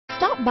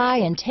Stop by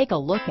and take a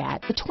look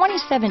at the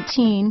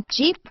 2017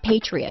 Jeep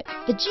Patriot.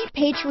 The Jeep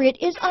Patriot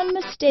is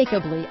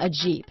unmistakably a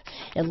Jeep.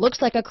 It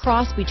looks like a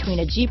cross between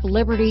a Jeep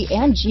Liberty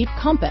and Jeep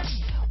Compass,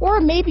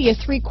 or maybe a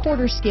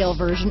 3/4 scale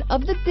version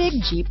of the big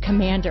Jeep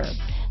Commander.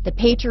 The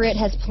Patriot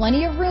has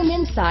plenty of room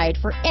inside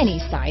for any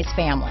size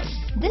family.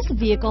 This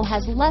vehicle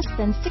has less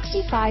than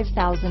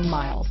 65,000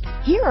 miles.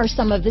 Here are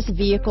some of this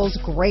vehicle's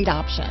great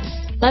options: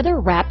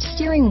 leather-wrapped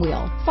steering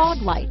wheel,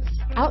 fog lights,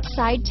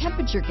 outside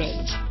temperature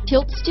gauge,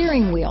 tilt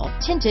steering wheel,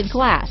 tinted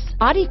glass,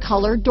 body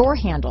color door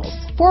handles,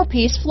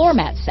 4-piece floor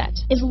mat set.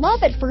 Is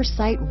love at first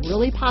sight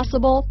really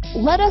possible?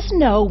 Let us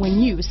know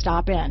when you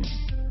stop in.